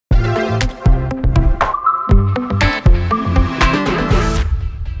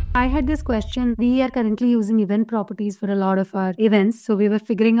I had this question. We are currently using event properties for a lot of our events. So we were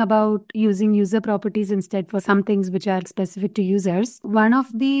figuring about using user properties instead for some things which are specific to users. One of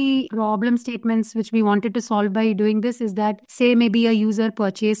the problem statements which we wanted to solve by doing this is that, say, maybe a user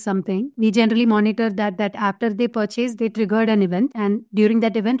purchased something. We generally monitor that after they purchase, they triggered an event. And during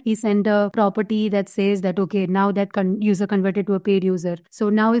that event, we send a property that says that, okay, now that user converted to a paid user. So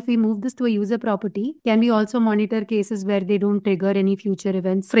now if we move this to a user property, can we also monitor cases where they don't trigger any future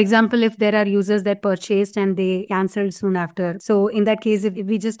events? For example, if there are users that purchased and they canceled soon after. So in that case, if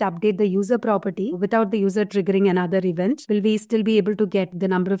we just update the user property without the user triggering another event, will we still be able to get the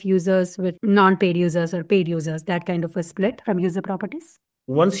number of users with non-paid users or paid users, that kind of a split from user properties?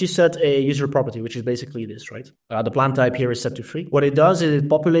 Once you set a user property, which is basically this, right? The plan type here is set to free. What it does is it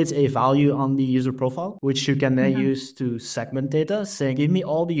populates a value on the user profile, which you can then use to segment data, saying, give me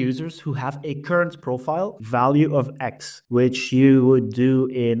all the users who have a current profile value of X, which you would do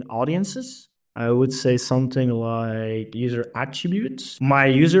in audiences. I would say something like user attributes, my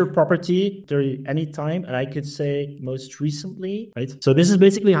user property during any time, and I could say most recently, right? So this is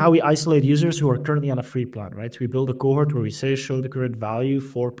basically how we isolate users who are currently on a free plan, right? We build a cohort where we say show the current value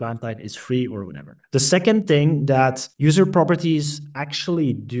for plan type is free or whatever. The second thing that user properties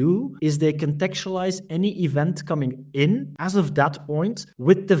actually do is they contextualize any event coming in as of that point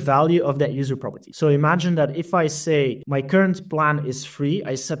with the value of that user property. So imagine that if I say my current plan is free,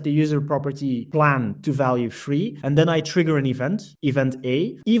 I set the user property plan to value free, and then I trigger an event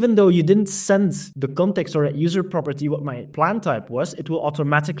A. Even though you didn't send the context or a user property what my plan type was, it will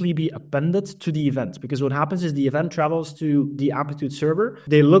automatically be appended to the event, because what happens is the event travels to the Amplitude server.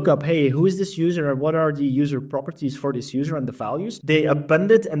 They look up, hey, who is this user and what are the user properties for this user and the values. They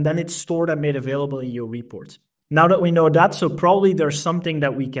append it and then it's stored and made available in your report. Now that we know that, so probably there's something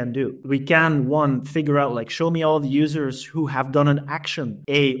that we can do. We can, one, figure out, like, show me all the users who have done an action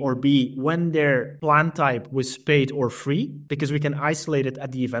A or B when their plan type was paid or free, because we can isolate it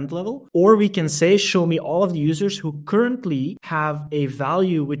at the event level. Or we can say, show me all of the users who currently have a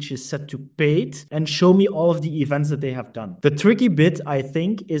value which is set to paid, and show me all of the events that they have done. The tricky bit, I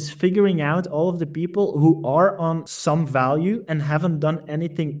think, is figuring out all of the people who are on some value and haven't done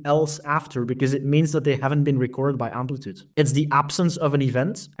anything else after, because it means that they haven't been recorded by Amplitude. It's the absence of an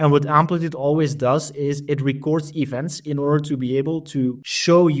event. And what Amplitude always does is it records events in order to be able to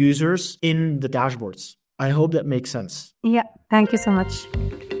show users in the dashboards. I hope that makes sense. Yeah, thank you so much.